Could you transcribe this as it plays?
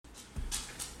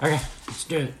Okay, let's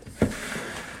do it.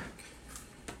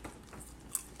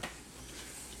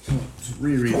 Let's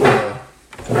reread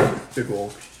the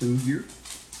Pickles 2 here.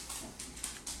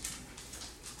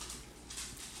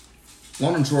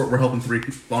 Long and short,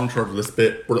 long and short of this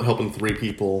bit, we're helping 3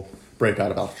 people break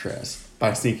out of Alcatraz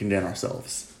by sneaking in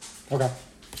ourselves. Okay.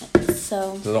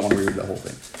 So I don't want to read the whole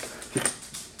thing.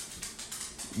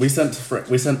 We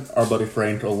sent our buddy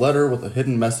Frank a letter with a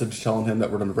hidden message telling him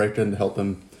that we're going to break in to help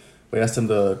him. We asked him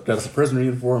to get us a prisoner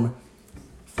uniform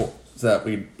so that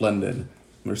we'd blend in.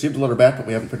 We received a letter back, but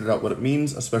we haven't figured out what it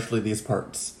means, especially these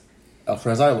parts.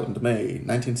 Alcatraz Island, May,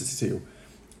 1962.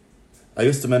 I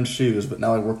used to mend shoes, but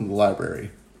now I work in the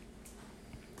library.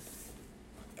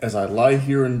 As I lie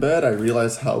here in bed, I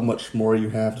realize how much more you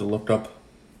have to look up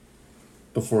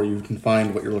before you can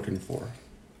find what you're looking for.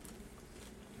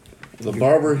 The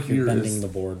barber here You're bending is... the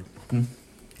board.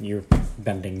 You're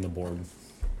bending the board.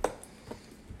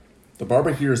 The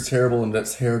barber here is terrible and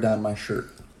gets hair down my shirt.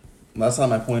 Last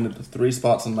time I pointed to 3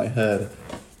 spots on my head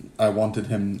I wanted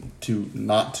him to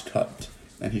not cut,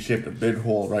 and he shaped a big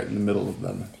hole right in the middle of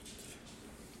them.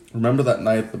 Remember that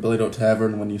night at the Billy Goat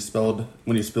Tavern when you spilled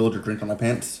your drink on my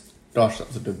pants? Gosh, that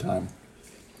was a good time.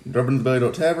 You drove into the Billy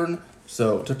Goat Tavern,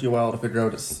 so it took you a while to figure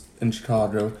out it's in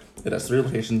Chicago. It has 3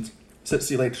 locations: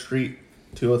 60 Lake Street,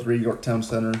 203 Yorktown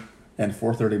Center, and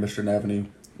 430 Michigan Avenue.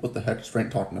 What the heck is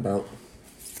Frank talking about?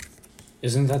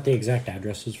 Isn't that the exact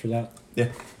addresses for that? Yeah.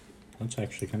 That's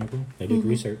actually kind of cool. They did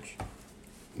research.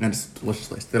 And it's a delicious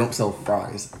place. They don't sell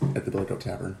fries at the Billy Goat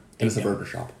Tavern. And it's a burger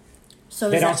shop. So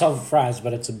They is don't that, sell fries,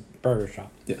 but it's a burger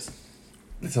shop. Yes.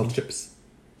 They sell chips.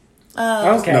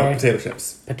 Okay. No, potato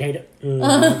chips. Potato.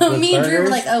 me and Drew were burgers?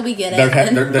 like, oh, we get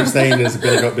it. They're saying there's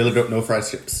Billy Goat no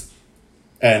fries chips.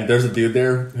 And there's a dude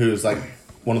there who's like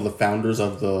one of the founders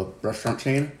of the restaurant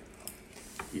chain.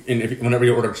 And whenever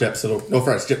you order chips, it'll no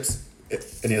fries chips.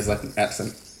 And he has like an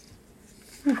accent.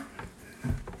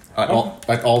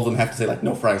 All of them have to say like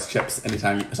no fries chips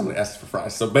anytime somebody asks for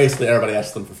fries. So basically everybody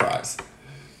asks them for fries.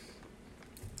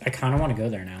 I kind of want to go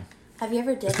there now. Have you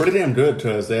ever did? It's pretty damn good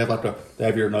because they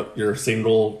have your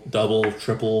single, double,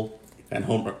 triple,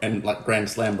 and like Grand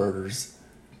Slam burgers.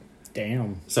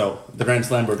 Damn. So the Grand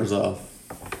Slam burger's a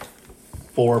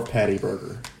 4-patty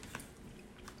burger.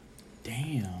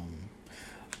 Damn.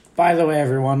 By the way,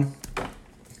 everyone,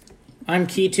 I'm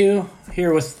Kettu,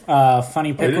 here with Funny Are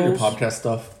you doing your Pickles. podcast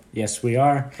stuff? Yes, we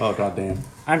are. Oh goddamn!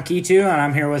 I'm Kettu, and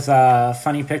I'm here with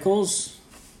Funny Pickles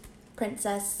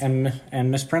Princess. and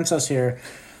Miss Princess here.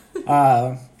 In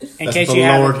That's case the you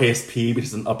haven't... lowercase p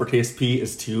because an uppercase p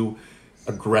is too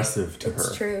aggressive to her.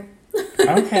 It's true.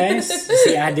 Okay,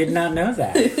 see, I did not know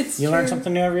that. You learn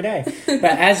something new every day. But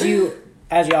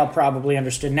as y'all probably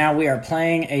understood, now we are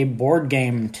playing a board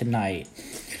game tonight.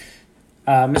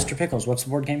 Mr. Pickles, what's the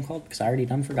board game called? Because I already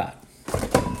done forgot.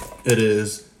 It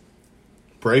is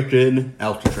Break In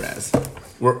Alcatraz.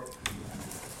 We're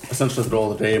essentially the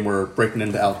goal of the game. We're breaking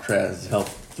into Alcatraz to help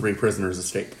 3 prisoners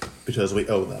escape because we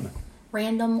owe them.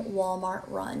 Random Walmart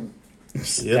run.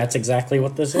 Yep. That's exactly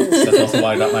what this is. That's also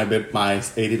why I got my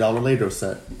 $80 Lego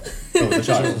set over the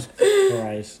child.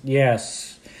 Christ.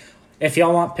 Yes. If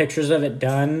y'all want pictures of it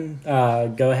done,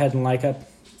 go ahead and like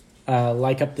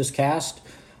up this cast,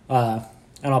 and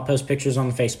I'll post pictures on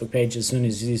the Facebook page as soon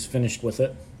as he's finished with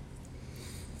it.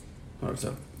 Alright,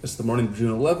 so it's the morning of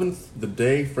June 11th, the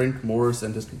day Frank Morris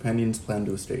and his companions plan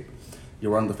to escape.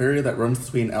 You are on the ferry that runs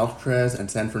between Alcatraz and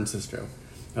San Francisco.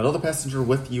 Another passenger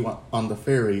with you on the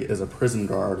ferry is a prison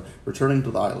guard returning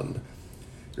to the island.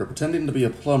 You're pretending to be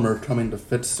a plumber coming to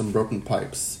fix some broken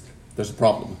pipes. There's a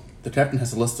problem. The captain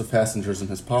has a list of passengers in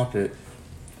his pocket.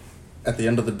 At the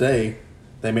end of the day,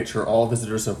 they make sure all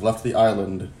visitors have left the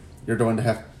island. You're going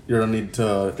to need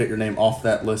to get your name off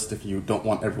that list if you don't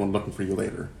want everyone looking for you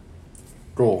later.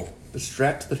 Goal: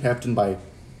 distract the captain by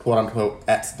quote-unquote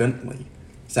accidentally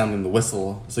sounding the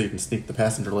whistle so you can sneak the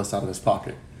passenger list out of his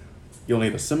pocket. You'll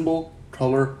need a symbol,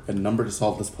 color, and number to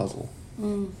solve this puzzle.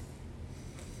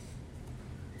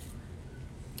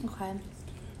 Okay.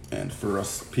 And for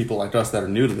us people like us that are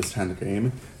new to this kind of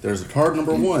game, there's a card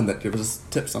number 1 that gives us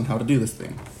tips on how to do this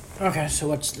thing. Okay, so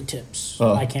what's the tips?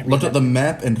 I can't read Look it. at the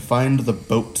map and find the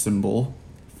boat symbol.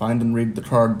 Find and read the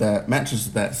card that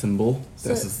matches that symbol.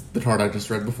 This is the card I just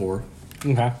read before.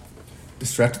 Okay.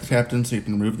 Distract the captain so you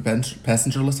can remove the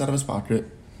passenger list out of his pocket.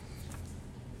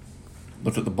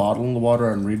 Look at the bottle in the water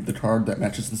and read the card that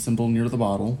matches the symbol near the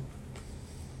bottle.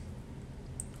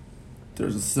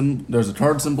 There's a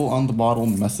card symbol on the bottle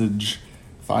message.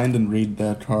 Find and read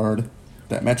that card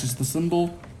that matches the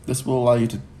symbol. This will allow you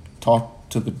to talk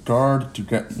to the guard to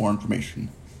get more information.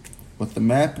 With the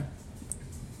map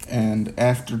And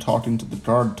after talking to the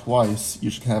guard twice, you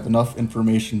should have enough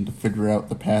information to figure out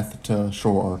the path to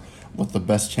shore with the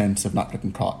best chance of not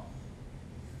getting caught.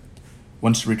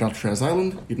 Once you reach Alcatraz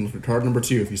Island, you can look at card number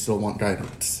 2 if you still want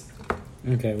guidance.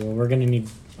 Okay, well, we're going to need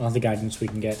all the guidance we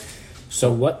can get.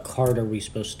 So what card are we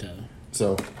supposed to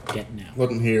So, get now?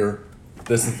 looking here,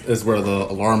 this is where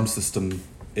the alarm system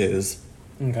is.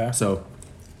 Okay. So,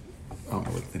 I don't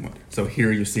know what the thing was. So here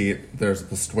you see there's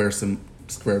the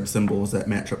squared symbols that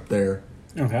match up there.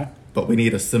 Okay. But we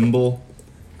need a symbol,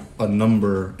 a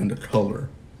number, and a color.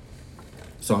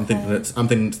 So I'm thinking it's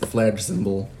the flag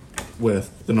symbol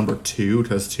with the number 2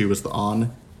 because 2 is the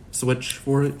on switch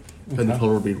for it, and the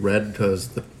color would be red because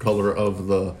the color of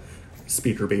the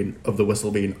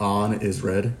whistle being on is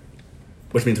red,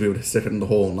 which means we would stick it in the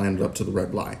hole and land it up to the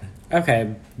red line.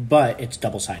 Okay, but it's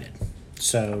double-sided.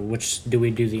 So which, do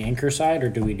we do the anchor side or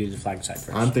do we do the flag side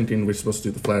first? I'm thinking we're supposed to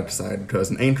do the flag side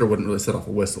because an anchor wouldn't really set off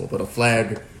a whistle, but a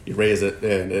flag, you raise it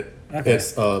and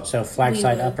it's so flag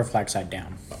side up or flag side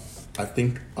down? I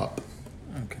think up.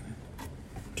 Okay.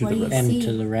 To What the do you red. And see?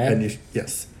 to the red? And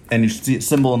yes. And you should see a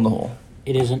symbol in the hole.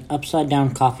 It is an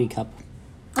upside-down coffee cup.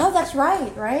 Oh, that's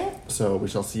right, right? So we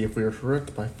shall see if we are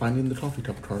correct by finding the coffee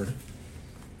cup card.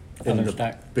 In Other the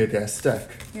stack. big ass stack.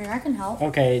 Here, I can help.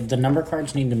 Okay, the number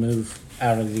cards need to move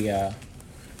out of the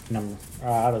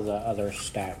out of the other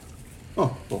stack.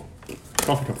 Oh, well,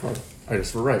 coffee cup card. I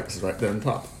just were right. It's right there on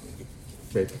top.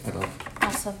 Babe, I know.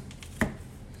 Awesome.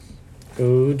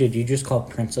 Ooh, did you just call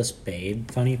Princess Babe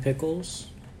Funny Pickles?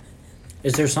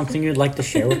 Is there something you'd like to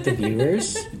share with the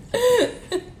viewers?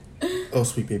 Oh,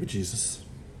 sweet baby Jesus.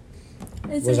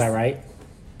 Was I right?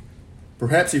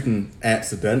 Perhaps you can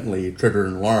accidentally trigger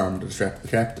an alarm to distract the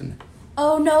captain.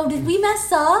 Oh no, did we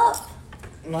mess up?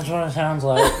 That's what it sounds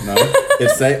like. No,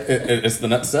 it's the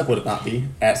next step, would it not be?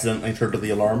 Accidentally trigger the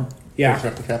alarm Yeah. to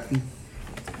distract the captain?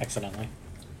 Accidentally.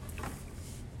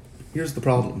 Here's the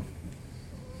problem.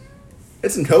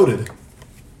 It's encoded.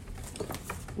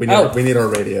 We need our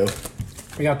radio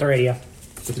We got the radio.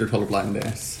 with your colorblind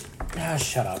ass. Ah,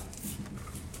 shut up.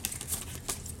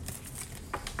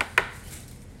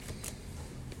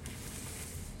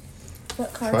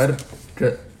 What cards? Try to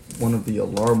get one of the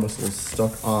alarm whistles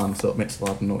stuck on so it makes a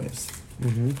lot of noise.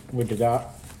 Mm-hmm. We did that.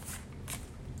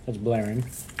 That's blaring.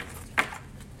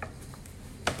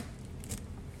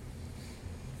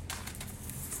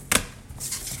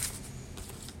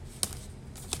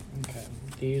 Okay,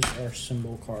 these are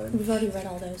symbol cards. We've already read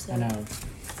all those. I know.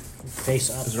 Face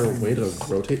up. Is there a way to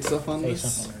rotate stuff on Face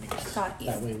this? up underneath. Got you.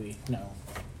 That way we know.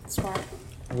 Smart.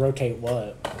 Rotate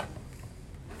what?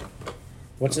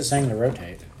 What's it saying to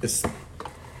rotate? It's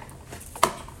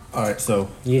alright, so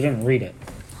You didn't read it.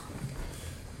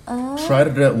 try to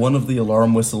get one of the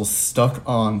alarm whistles stuck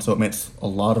on so it makes a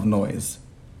lot of noise.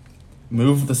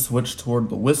 Move the switch toward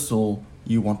the whistle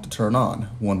you want to turn on.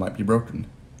 One might be broken.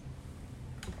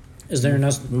 Is there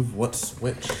another? Move what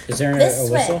switch? Is there This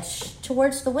a whistle? switch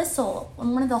towards the whistle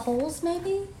on one of the holes,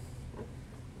 maybe.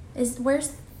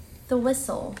 Where's the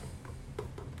whistle?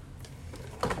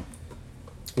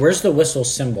 Where's the whistle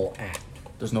symbol at?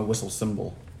 There's no whistle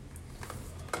symbol.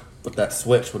 But that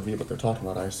switch would be what they're talking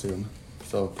about, I assume.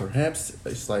 So perhaps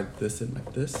they slide this in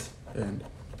like this, and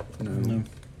No.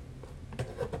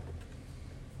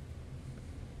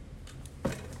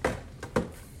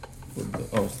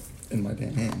 it's in my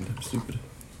damn hand. I'm stupid.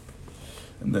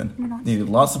 And then You're not needed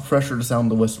lots of pressure to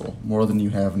sound the whistle, more than you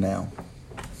have now.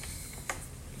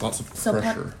 Lots of So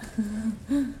pressure.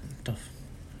 Tough.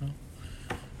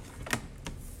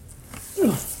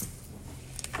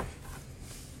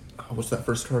 What's that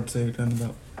first card say again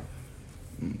about?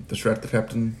 Distract the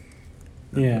captain.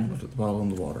 Yeah. Lift the bottle in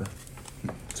the water.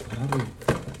 So how do we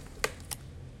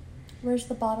Where's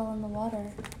the bottle in the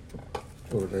water?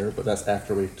 over there? But that's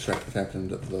after we distract the captain.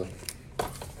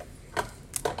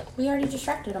 We already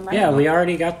distracted him, right? Yeah, we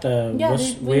already got the. Yeah,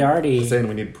 we already Saying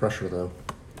we need pressure though.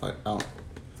 I don't.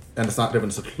 And it's not giving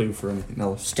us a clue for anything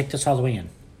else. stick this all the way in.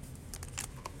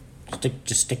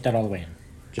 Just stick that all the way in.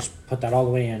 Just put that all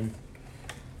the way in.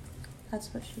 That's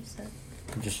what she said.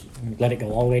 Just let it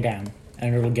go all the way down,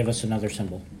 and it'll give us another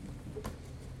symbol.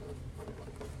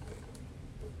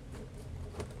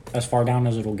 As far down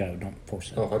as it'll go. Don't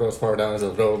force it. Oh, if I go as far down as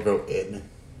it'll go in.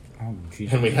 Oh,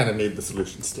 jeez. And we kind of need the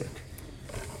solution stick.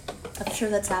 I'm sure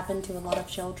that's happened to a lot of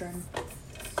children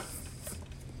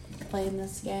playing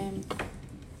this game.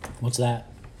 What's that?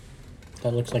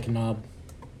 That looks like a knob.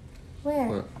 Where?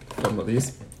 What? Talking about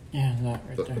these? Yeah, that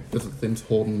right there. These are the things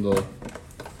holding the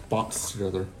box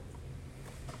together.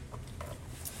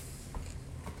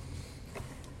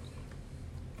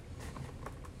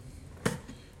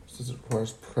 This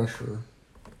requires pressure.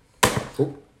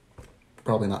 Oh,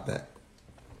 probably not that.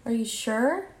 Are you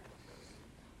sure?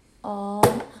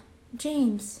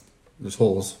 James. There's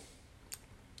holes.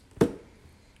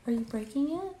 Are you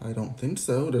breaking it? I don't think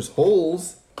so. There's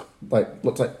holes.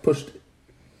 Looks like pushed.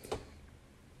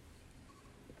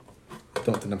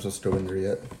 Don't think I'm supposed to go in there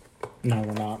yet. No,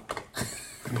 we're not.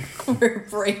 We're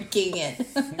breaking it.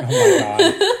 Oh my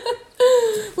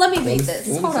god. Let me read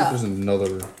this. Hold up. There's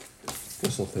another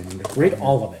whistle thing. Read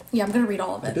all of it. Yeah, I'm going to read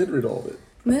all of I it. did read all of it.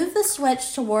 Move the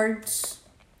switch towards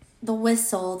the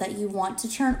whistle that you want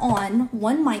to turn on.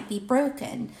 One might be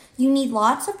broken. You need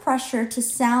lots of pressure to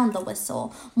sound the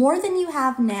whistle, more than you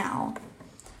have now.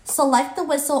 Select the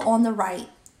whistle on the right.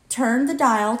 Turn the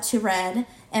dial to red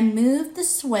and move the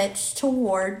switch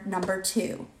toward number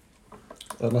 2.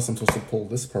 Unless I'm supposed to pull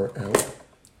this part out.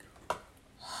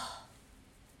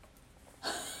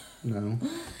 No.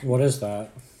 What is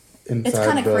that?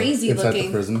 Inside kinda crazy inside looking.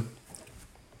 the prison.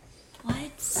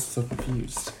 What? So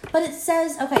confused. But it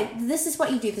says, okay, this is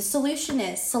what you do. The solution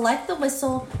is select the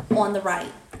whistle on the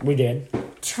right. We did.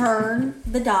 Turn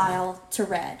the dial to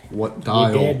red. What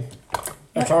dial? We did.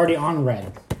 It's already on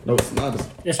red. No, it's not.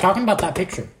 It's talking about that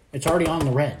picture. It's already on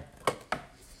the red.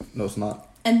 No, it's not.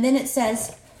 And then it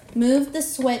says move the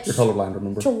switch You're colorblind,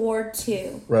 remember? toward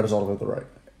 2. Red is all the way to the right.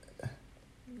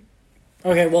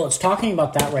 Okay, well, it's talking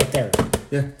about that right there.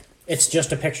 Yeah. It's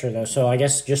just a picture, though, so I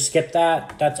guess just skip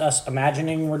that. That's us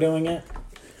imagining we're doing it.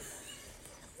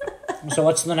 So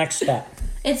what's the next step?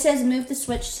 It says move the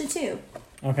switch to 2.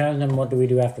 Okay, and then what do we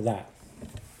do after that?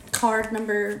 Card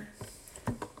number.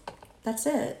 That's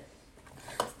it.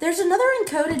 There's another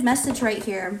encoded message right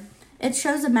here. It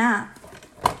shows a map.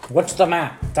 What's the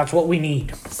map? That's what we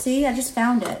need. See, I just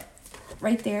found it.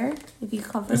 Right there. If you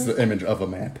cover It's it. the image of a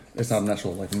map. It's not an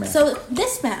actual map. So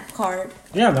this map card.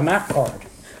 Yeah, the map card.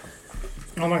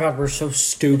 Oh my god, we're so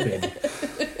stupid.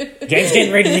 James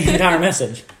didn't read the entire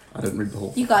message. I didn't read the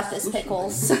whole. You got this,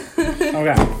 Pickles. Okay.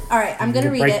 All right, I'm going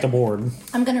to read Break it. the board.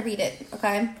 I'm going to read it,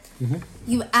 okay?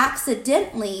 You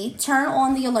accidentally turn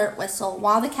on the alert whistle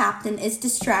while the captain is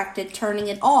distracted turning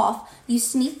it off. You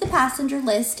sneak the passenger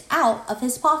list out of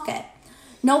his pocket.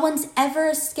 No one's ever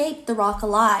escaped the rock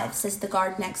alive, says the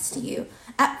guard next to you.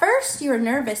 At first, you were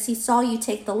nervous he saw you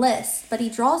take the list, but he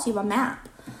draws you a map.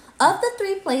 Of the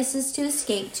 3 places to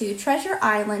escape to, Treasure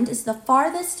Island is the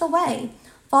farthest away,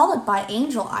 followed by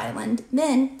Angel Island,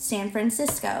 then San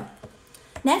Francisco.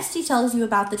 Next, he tells you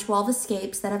about the 12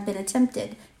 escapes that have been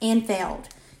attempted and failed.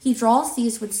 He draws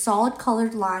these with solid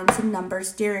colored lines and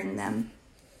numbers during them.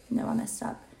 No, I messed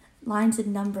up. Lines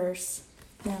and numbers.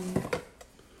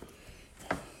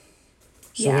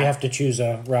 So we have to choose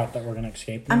a route that we're going to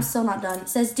escape. I'm still not done. It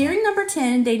says, during number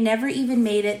 10, they never even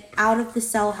made it out of the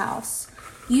cell house.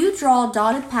 You draw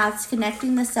dotted paths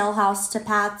connecting the cell house to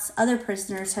paths other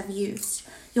prisoners have used.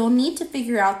 You'll need to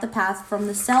figure out the path from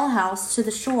the cell house to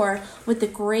the shore with the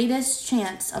greatest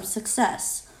chance of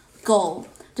success. Goal: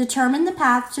 determine the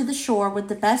path to the shore with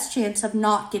the best chance of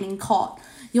not getting caught.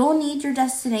 You'll need your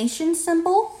destination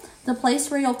symbol, the place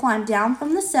where you'll climb down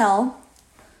from the cell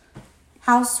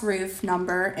house roof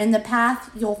number, and the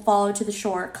path you'll follow to the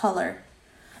shore color.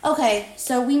 Okay,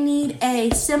 so we need a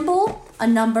symbol, a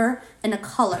number, and a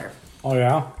color. Oh,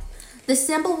 yeah? The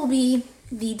symbol will be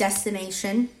the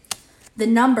destination. The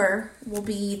number will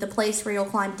be the place where you'll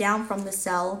climb down from the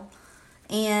cell.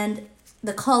 And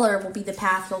the color will be the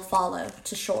path you'll follow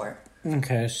to shore.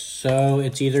 Okay, so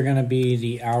it's either going to be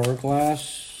the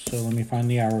hourglass. So let me find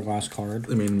the hourglass card.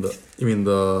 You mean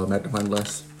the magnifying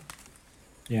glass?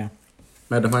 Yeah.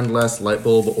 Magnifying glass, light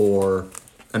bulb, or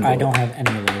envelope? I don't have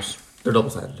any of those. They're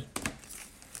double-sided.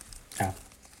 Oh.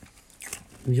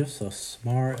 You're so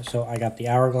smart. So I got the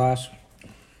hourglass.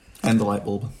 And the light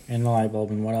bulb. And the light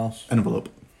bulb, and what else? Envelope.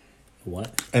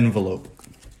 What? Envelope.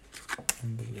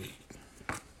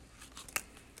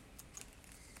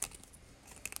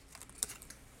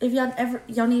 If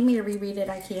y'all need me to reread it,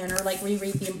 I can, or like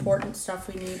reread the important stuff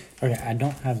we need. Okay, I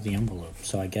don't have the envelope,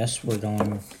 so I guess we're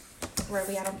going... Where are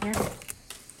we at on here?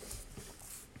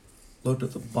 Looked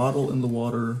at the bottle in the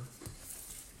water.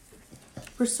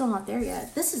 We're still not there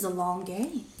yet. This is a long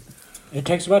game. It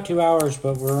takes about 2 hours,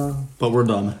 but we're... But we're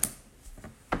done.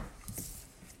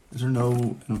 Is there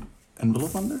no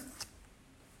envelope on there?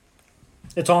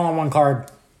 It's all on one card.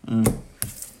 Mm.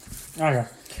 Okay.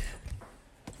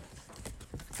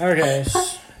 Okay,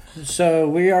 so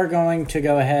we are going to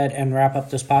go ahead and wrap up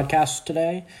this podcast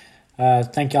today.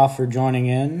 Thank y'all for joining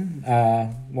in.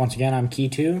 Once again, I'm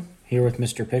Kettu, here with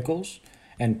Mr. Pickles,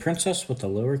 and Princess with a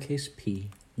lowercase p,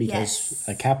 because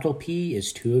a capital P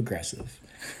is too aggressive.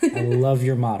 I love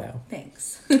your motto.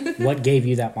 Thanks. What gave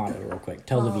you that motto, real quick?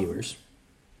 Tell the viewers.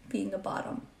 being a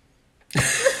bottom.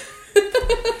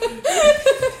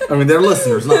 I mean, they're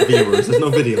listeners, not viewers. There's no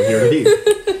video here to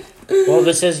view. Well,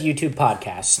 this is YouTube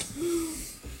podcast.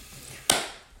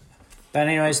 But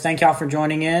anyways, thank y'all for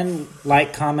joining in.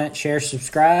 Like, comment, share,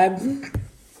 subscribe.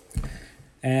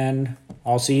 And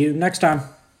I'll see you next time.